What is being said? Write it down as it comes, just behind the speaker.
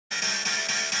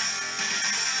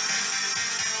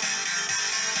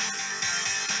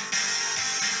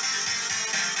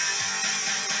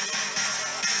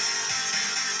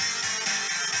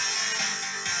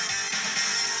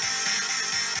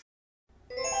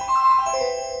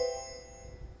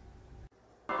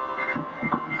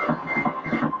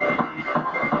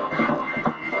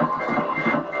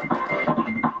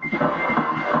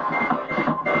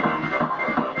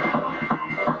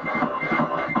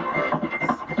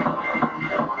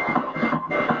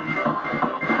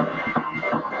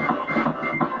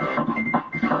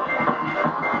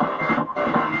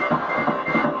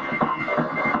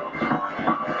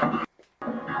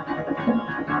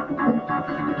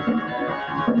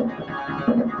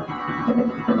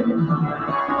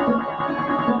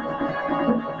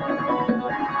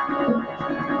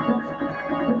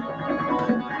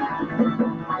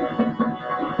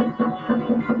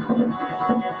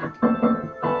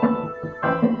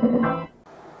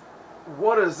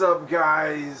What is up,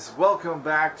 guys? Welcome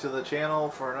back to the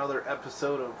channel for another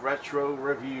episode of Retro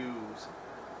Reviews.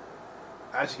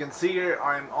 As you can see here,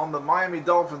 I'm on the Miami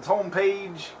Dolphins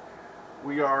homepage.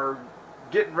 We are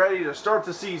getting ready to start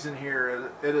the season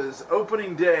here. It is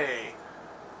opening day.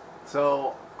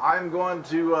 So I'm going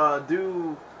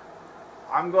to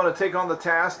take on the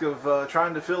task of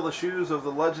trying to fill the shoes of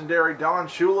the legendary Don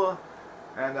Shula,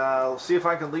 and see if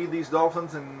I can lead these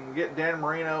Dolphins and get Dan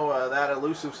Marino that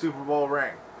elusive Super Bowl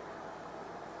ring.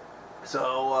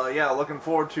 So yeah, looking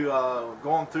forward to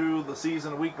going through the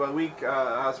season week by week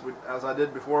as I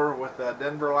did before with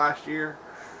Denver last year.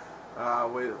 I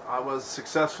was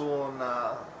successful in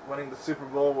winning the Super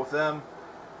Bowl with them.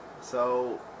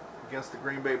 So against the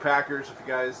Green Bay Packers. If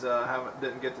you guys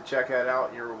didn't get to check that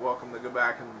out, you're welcome to go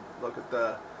back and look at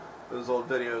those old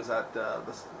videos at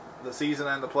the season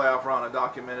and the playoff run. I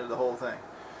documented the whole thing.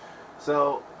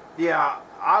 So yeah,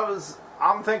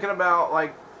 I'm thinking about,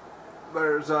 like,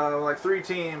 there's like 3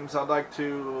 teams I'd like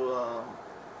to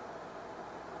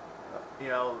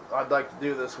I'd like to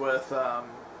do this with. My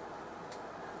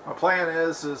plan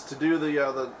is to do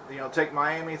take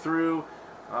Miami through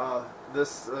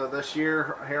this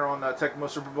year here on Tecmo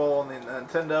Super Bowl and the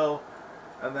Nintendo,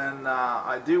 and then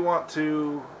I do want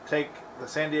to take the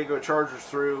San Diego Chargers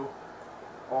through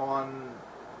on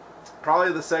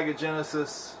probably the Sega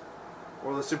Genesis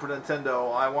or the Super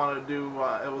Nintendo. I want to do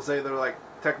it was either like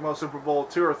Tecmo Super Bowl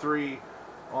 2 or 3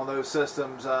 on those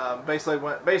systems. Basically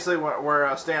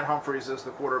where Stan Humphries is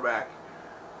the quarterback.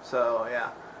 So yeah,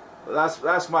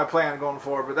 that's my plan going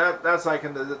forward. But that's like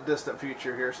in the distant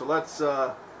future here. So let's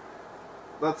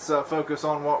focus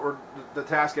on the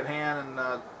task at hand,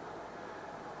 and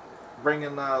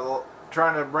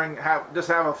trying to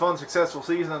have a fun, successful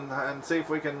season, and see if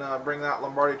we can bring that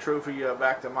Lombardi Trophy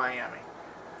back to Miami.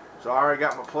 So I already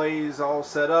got my plays all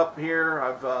set up here.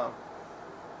 I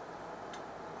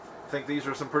think these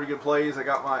are some pretty good plays. I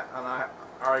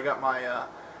already got my.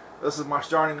 This is my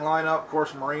starting lineup. Of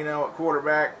course, Marino at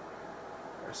quarterback.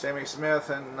 Sammy Smith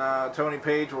and Tony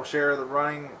Page will share the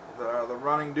running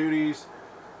duties.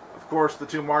 Of course, the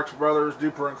 2 Marks brothers,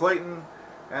 Duper and Clayton.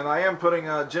 And I am putting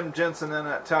Jim Jensen in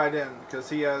at tight end because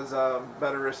he has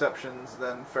better receptions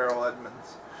than Farrell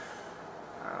Edmonds.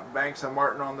 Banks and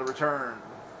Martin on the return.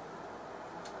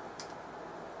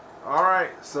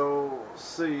 Alright, so let's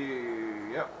see.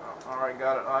 Yep, alright,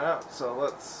 got it lined up. So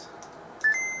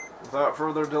without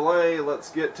further delay, let's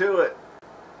get to it.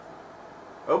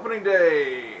 Opening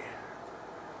day.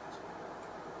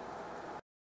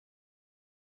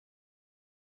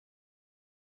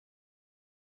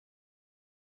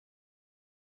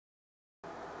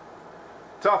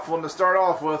 Tough one to start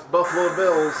off with, Buffalo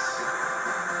Bills.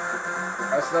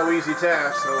 That's no easy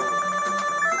task, so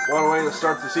what a way to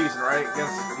start the season, right?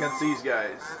 Against these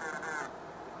guys.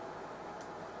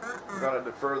 I'm going to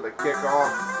defer the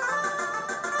kickoff.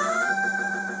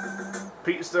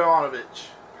 Pete Stoyanovich.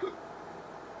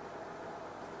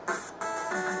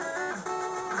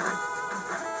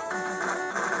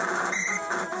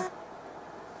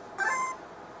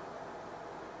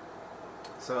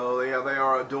 So yeah, they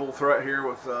are a dual threat here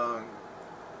with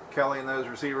Kelly and those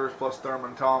receivers, plus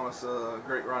Thurman Thomas, a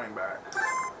great running back.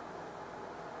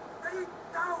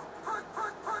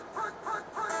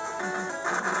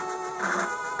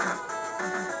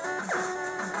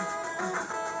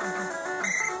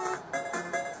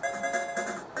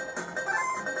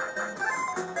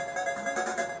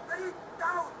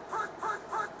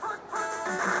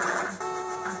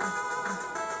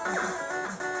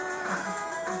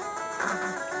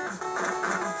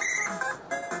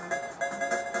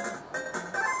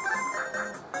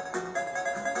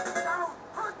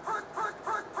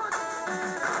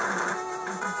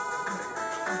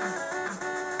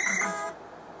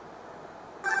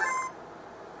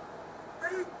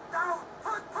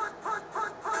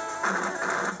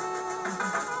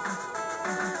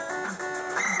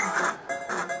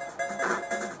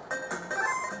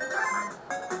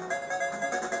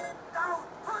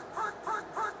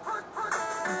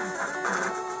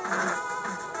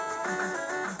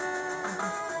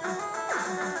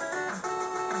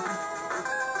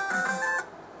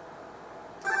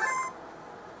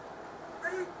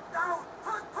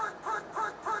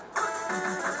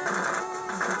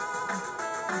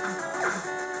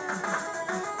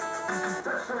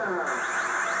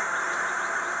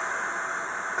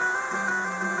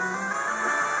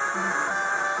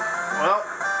 Well,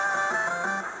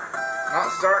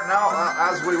 not starting out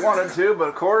as we wanted to, but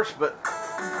of course,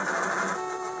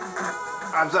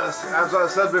 as I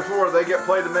said before, they get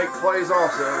paid to make plays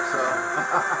also, so.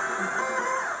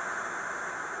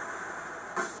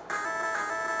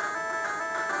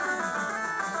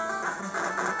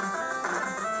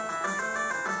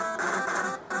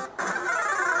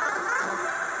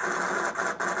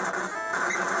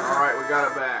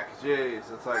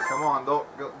 Jeez, it's like, come on,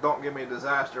 don't give me a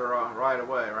disaster right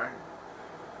away, right?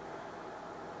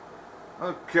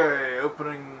 Okay,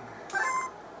 opening.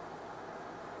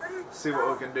 Let's see what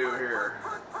we can do here.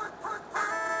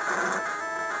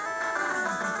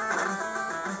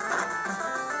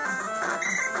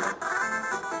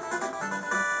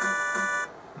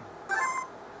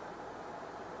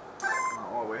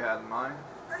 Not what we had in mind.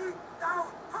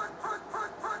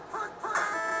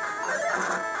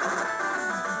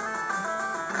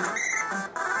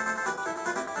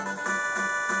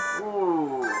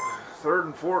 Ooh, 3rd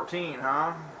and 14,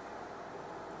 huh?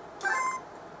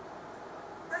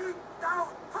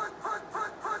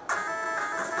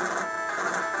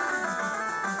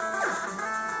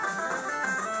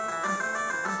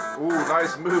 Ooh,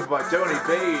 nice move by Tony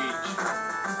Page.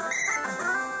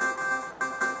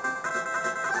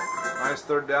 Nice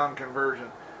 3rd down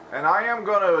conversion. And I am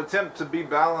going to attempt to be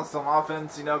balanced on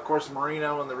offense. You know, of course,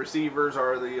 Marino and the receivers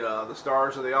are the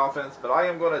stars of the offense. But I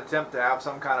am going to attempt to have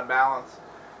some kind of balance.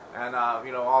 And,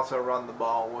 you know, also run the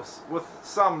ball with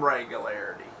some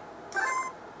regularity.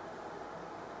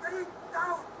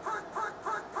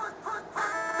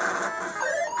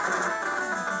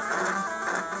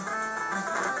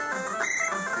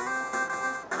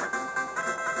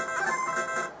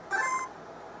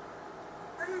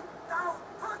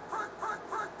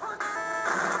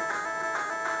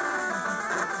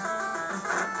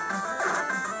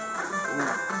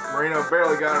 Marino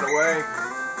barely got it away.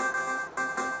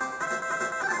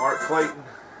 Mark Clayton.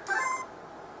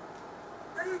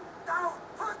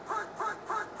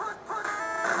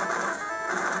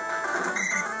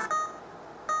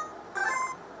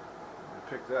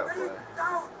 Pick that play.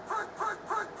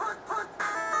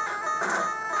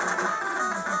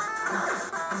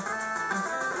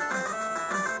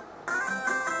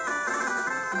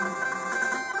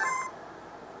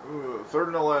 Ooh, 3rd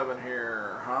and 11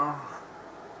 here, huh?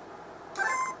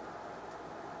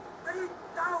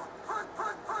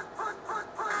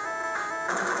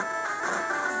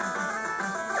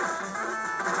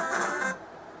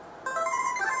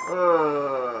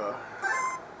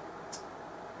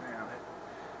 Man,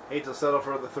 I hate to settle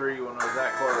for the 3 when I was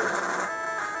that close.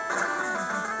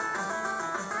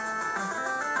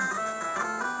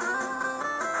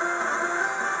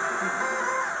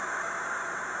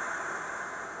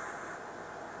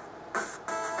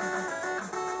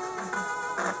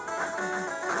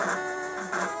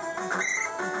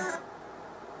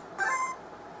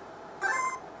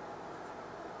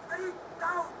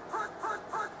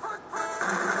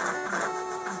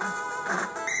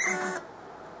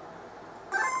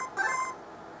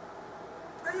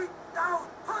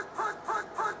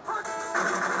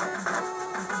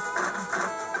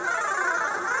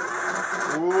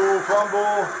 Ooh,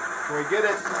 fumble. Can we get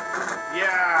it?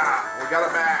 Yeah, we got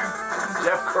it back.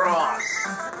 Jeff Cross.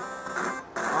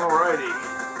 Alrighty.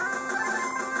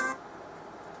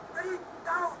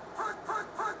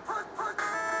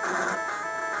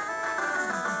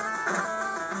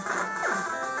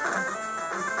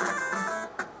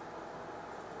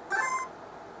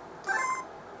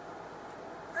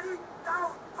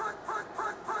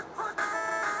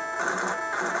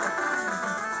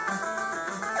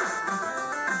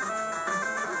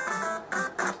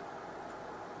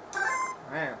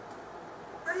 Man.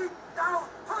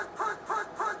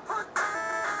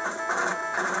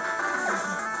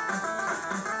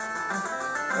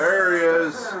 There he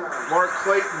is. Mark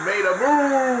Clayton made a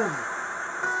move.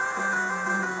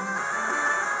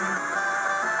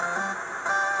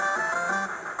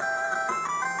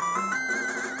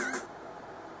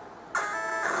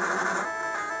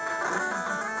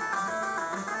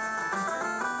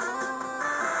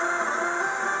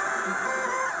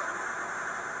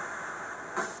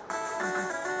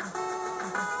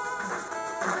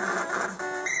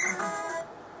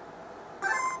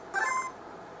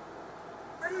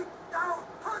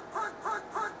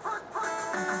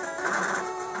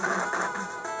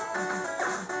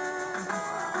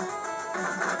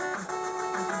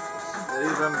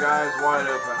 Leave them guys wide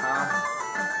open, huh?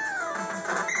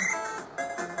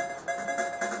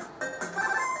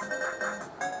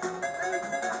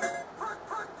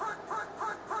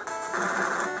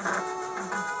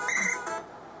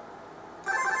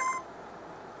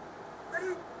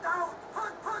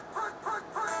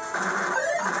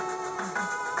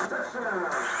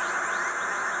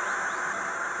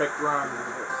 Pick run.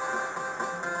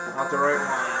 Not the right one.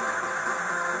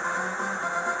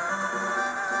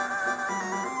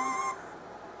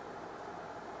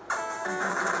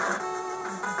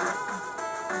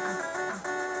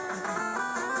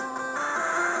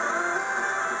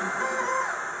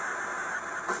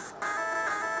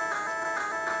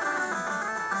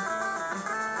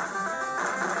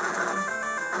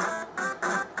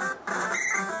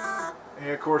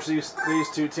 course, these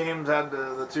two teams had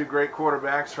the two great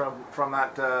quarterbacks from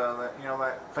that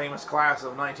that famous class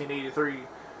of 1983,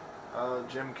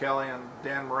 Jim Kelly and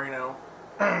Dan Marino.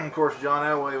 Of course, John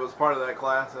Elway was part of that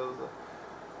class. It was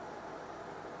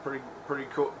a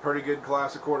pretty good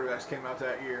class of quarterbacks came out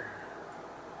that year.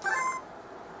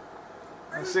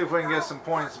 Let's see if we can get some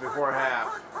points before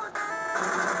half.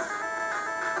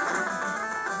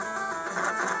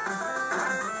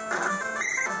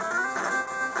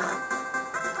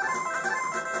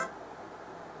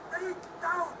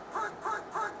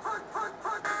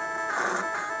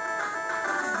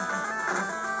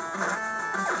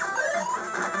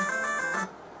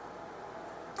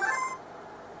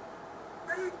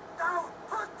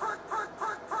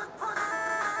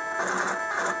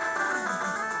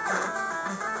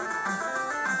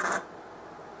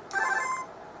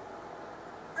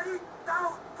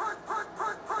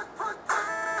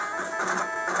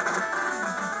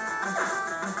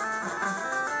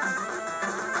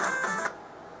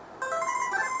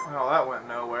 Well, that went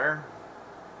nowhere.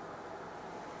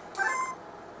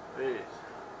 Jeez.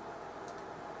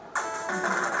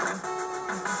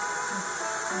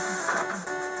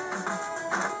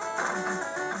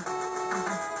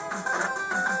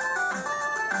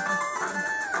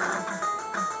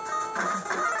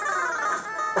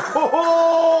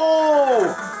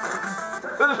 Oh!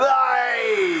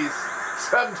 Nice!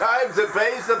 Sometimes it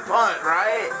pays the punt,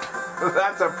 right?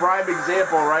 That's a prime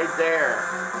example right there.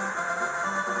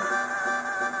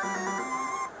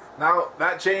 Now,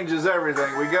 that changes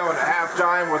everything. We go into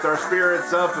halftime with our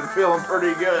spirits up and feeling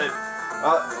pretty good.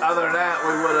 Other than that,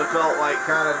 we would have felt like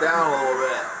kind of down a little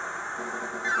bit.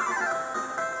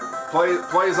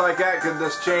 Plays like that can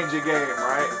just change a game,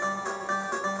 right?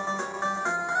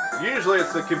 Usually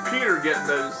it's the computer getting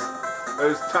those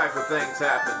type of things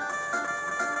happen.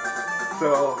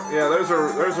 So, yeah, those are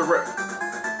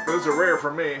rare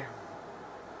for me.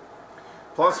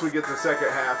 Plus, we get the second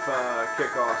half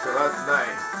kickoff, so that's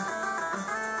nice.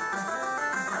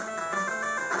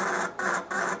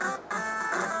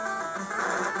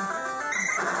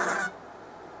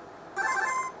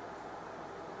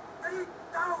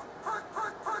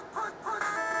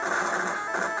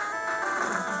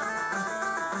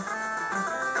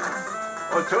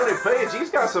 Well, Tony Page, he's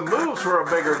got some moves for a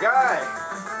bigger guy.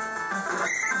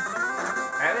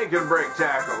 And he can break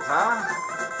tackles, huh?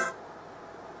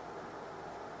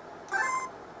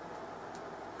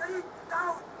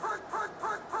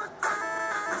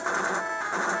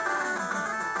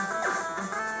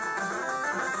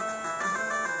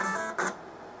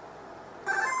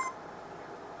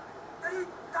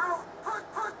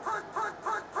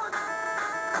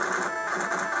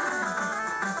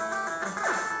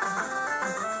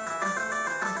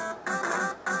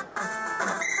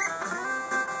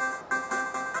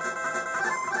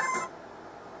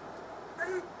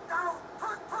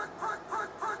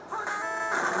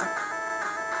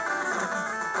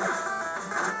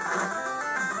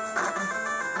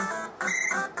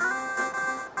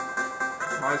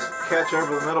 Nice catch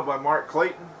over the middle by Mark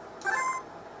Clayton.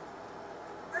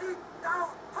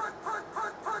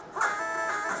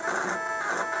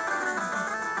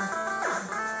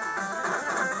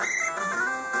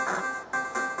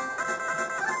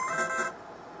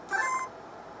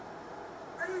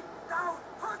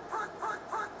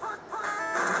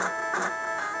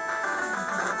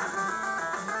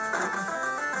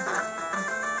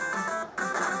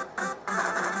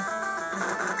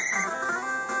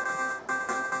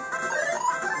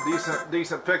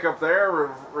 Decent pickup there.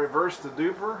 Reverse to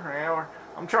duper. Yeah,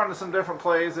 I'm trying some different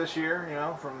plays this year, you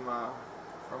know, from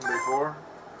before.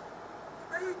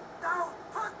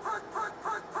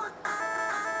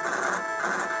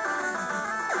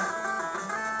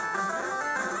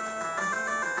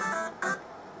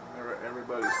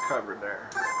 Everybody's covered there.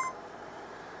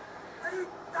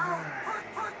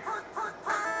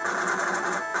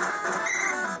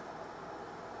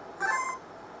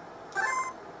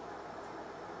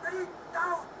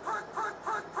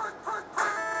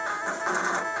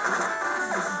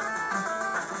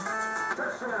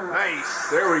 Nice,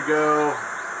 there we go.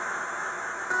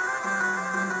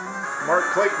 Mark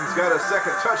Clayton's got a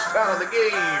second touchdown of the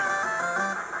game.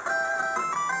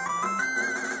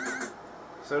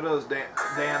 So does Dan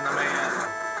the Man.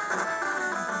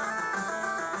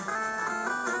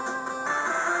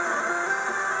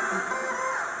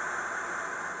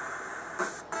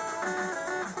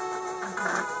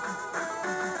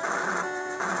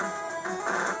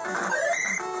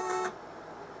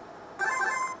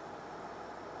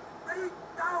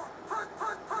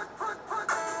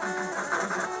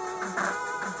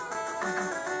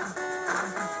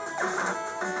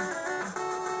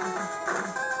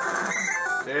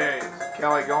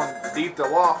 Kelly going deep to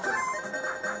Lofton.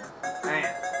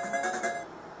 Man.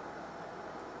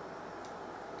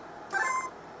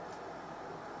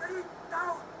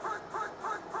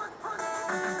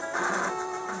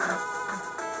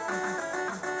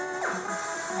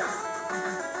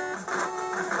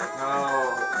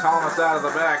 Oh, Thomas out of the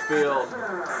backfield.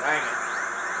 Dang it.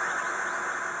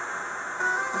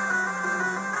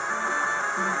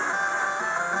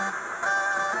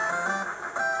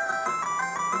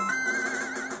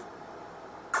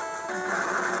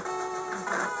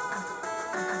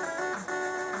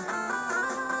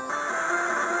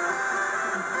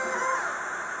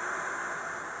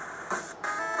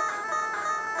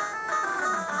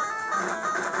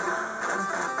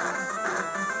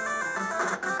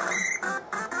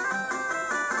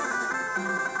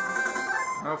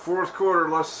 Fourth quarter,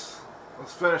 let's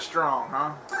finish strong,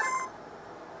 huh?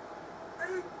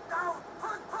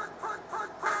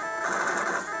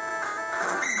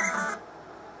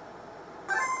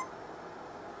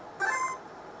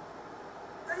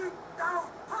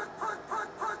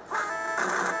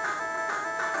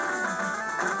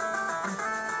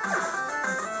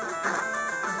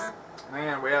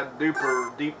 Man, we had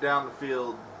Duper deep down the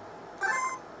field.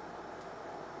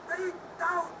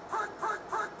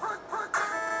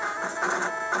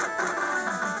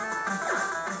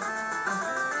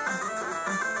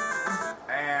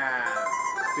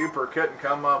 Duper couldn't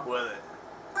come up with it.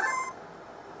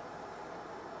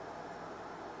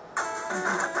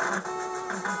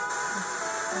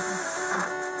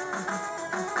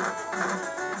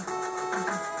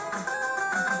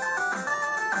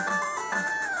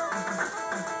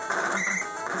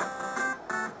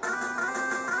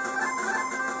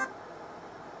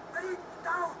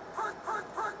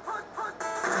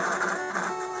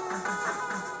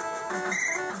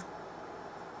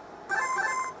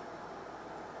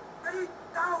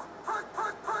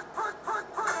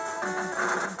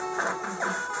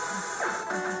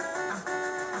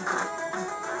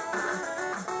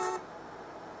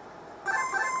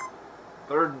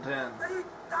 Third and 10.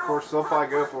 Of course, they'll probably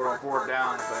go for it on fourth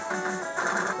down if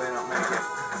they don't make it.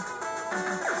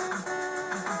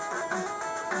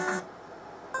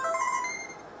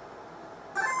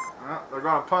 Well, they're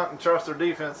going to punt and trust their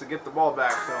defense to get the ball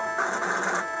back to them.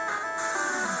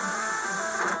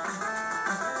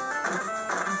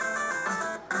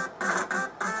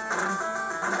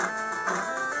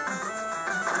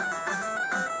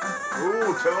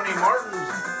 Ooh, Tony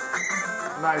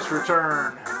Martin's nice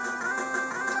return.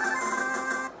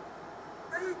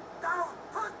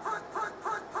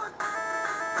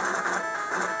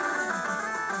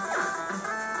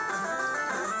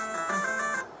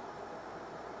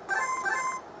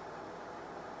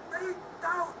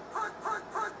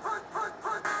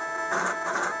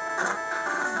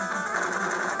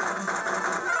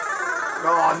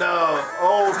 Oh no!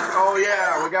 Oh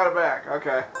yeah, we got it back.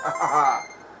 Okay.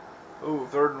 Ooh,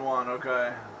 3rd and 1.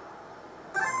 Okay.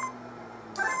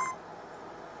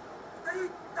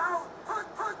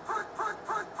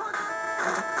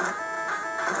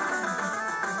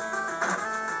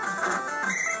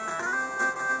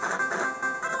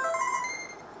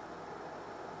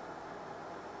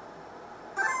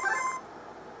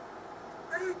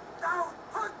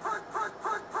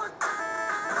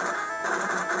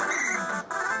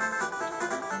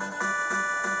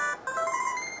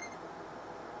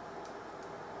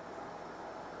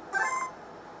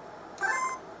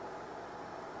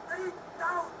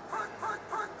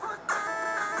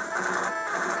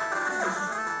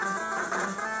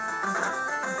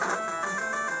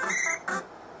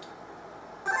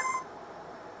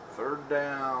 Third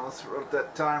down. Let's let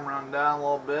that time run down a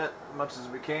little bit, as much as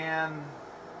we can.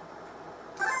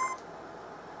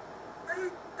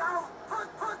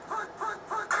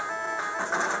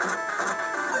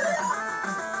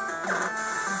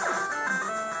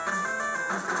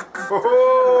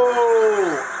 Oh!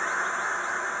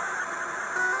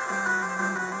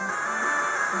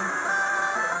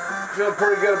 Feel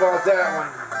pretty good about that one.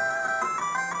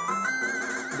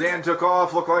 Dan took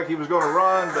off, looked like he was going to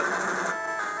run, but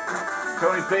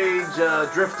Tony Page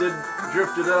drifted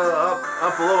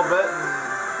up a little bit,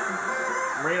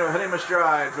 and Marino hit him a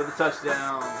stride for the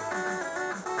touchdown.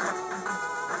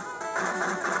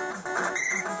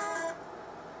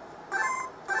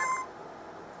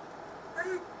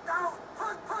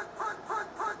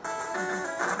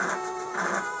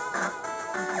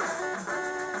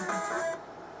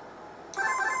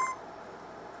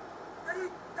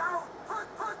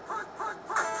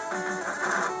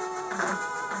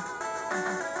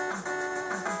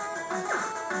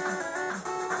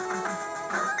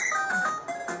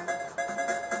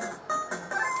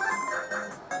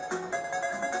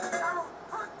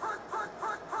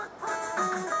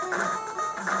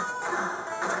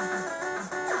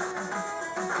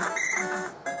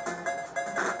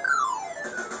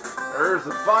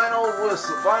 there's the final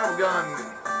whistle, final gun.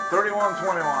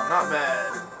 31-21, not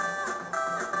bad.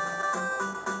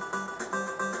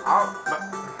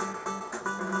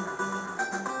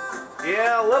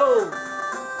 Yeah,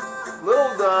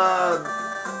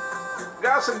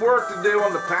 got some work to do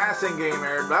on the passing game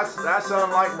here. That's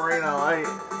unlike Marino.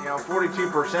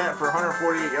 42% for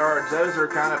 148 yards. Those are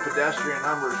kind of pedestrian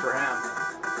numbers for him.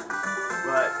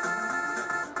 But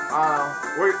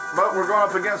we're going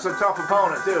up against a tough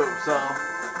opponent too. So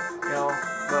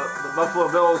the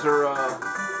Buffalo Bills are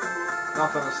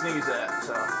nothing to sneeze at.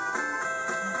 So,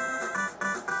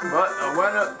 but a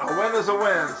win is a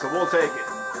win. So we'll take it.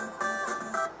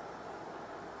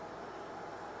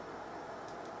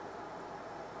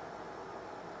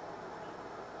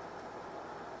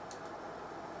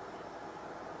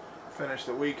 Finish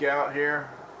the week out here.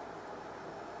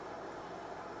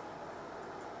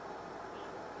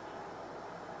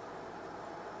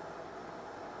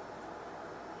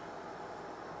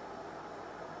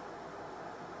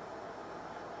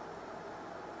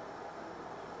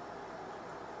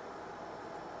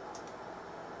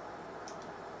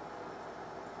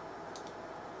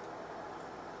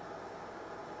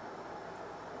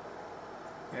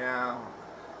 Yeah.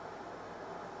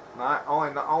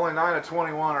 Only 9 of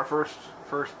 21 are first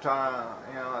time.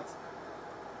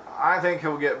 I think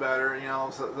he'll get better.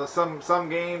 Some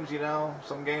games,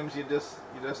 some games you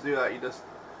just do that.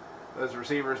 Those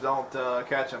receivers don't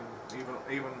catch him.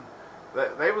 Even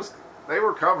they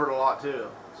were covered a lot too.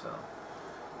 So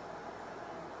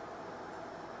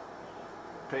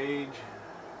Page.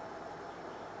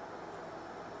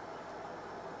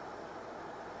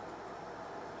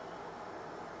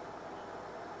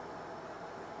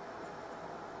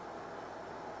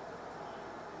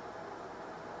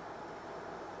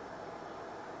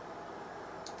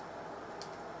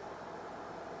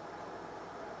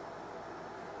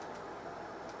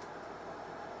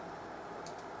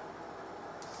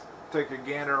 Take a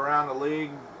gander around the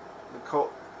league.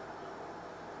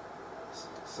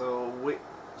 So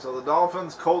the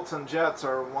Dolphins, Colts, and Jets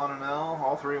are 1-0.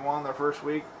 All three won their first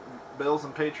week. Bills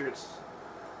and Patriots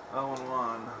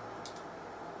 0-1.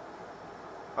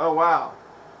 Oh wow!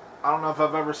 I don't know if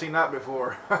I've ever seen that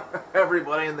before.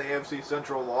 Everybody in the AFC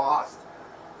Central lost.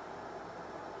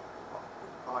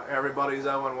 Everybody's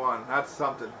 0-1. That's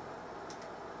something.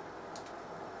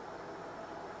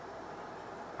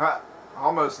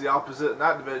 Almost the opposite in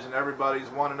that division. Everybody's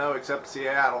 1-0 except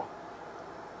Seattle.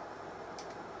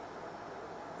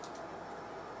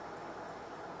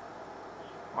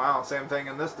 Wow, same thing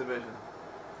in this division.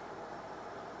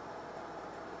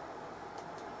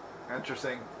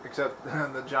 Interesting, except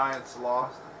the Giants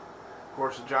lost. Of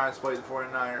course, the Giants played the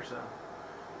 49ers, so.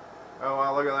 Oh,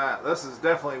 wow, look at that. This is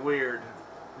definitely weird.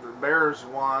 The Bears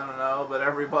won, but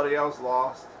everybody else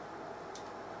lost.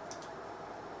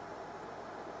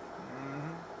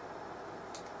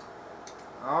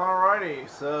 Alrighty,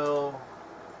 so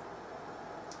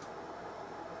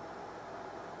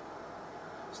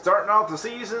starting off the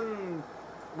season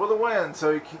with a win, so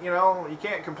you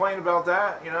can't complain about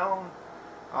that.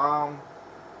 I'm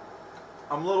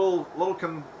a little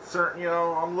concerned. I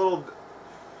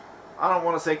don't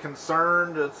want to say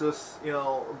concerned. It's just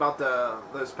about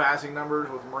those passing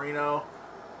numbers with Marino.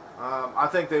 I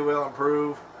think they will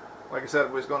improve. Like I said,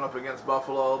 we was going up against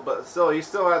Buffalo, but still, he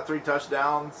still had 3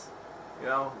 touchdowns.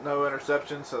 No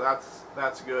interceptions, so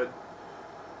that's good.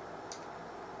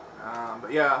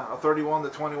 But yeah, a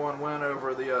 31-21 win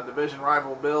over the division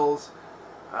rival Bills.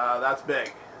 That's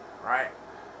big, right?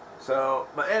 So,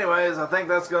 but anyways, I think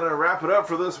that's going to wrap it up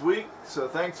for this week. So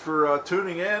thanks for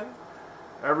tuning in,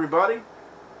 everybody.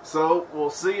 So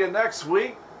we'll see you next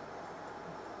week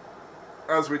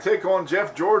as we take on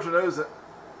Jeff George and those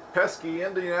pesky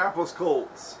Indianapolis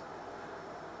Colts.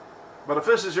 But if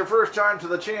this is your first time to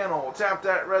the channel, tap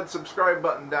that red subscribe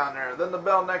button down there, then the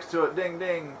bell next to it, ding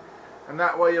ding, and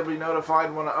that way you'll be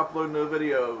notified when I upload new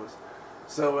videos.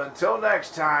 So until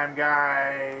next time,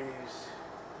 guys,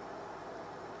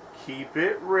 keep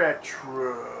it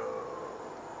retro.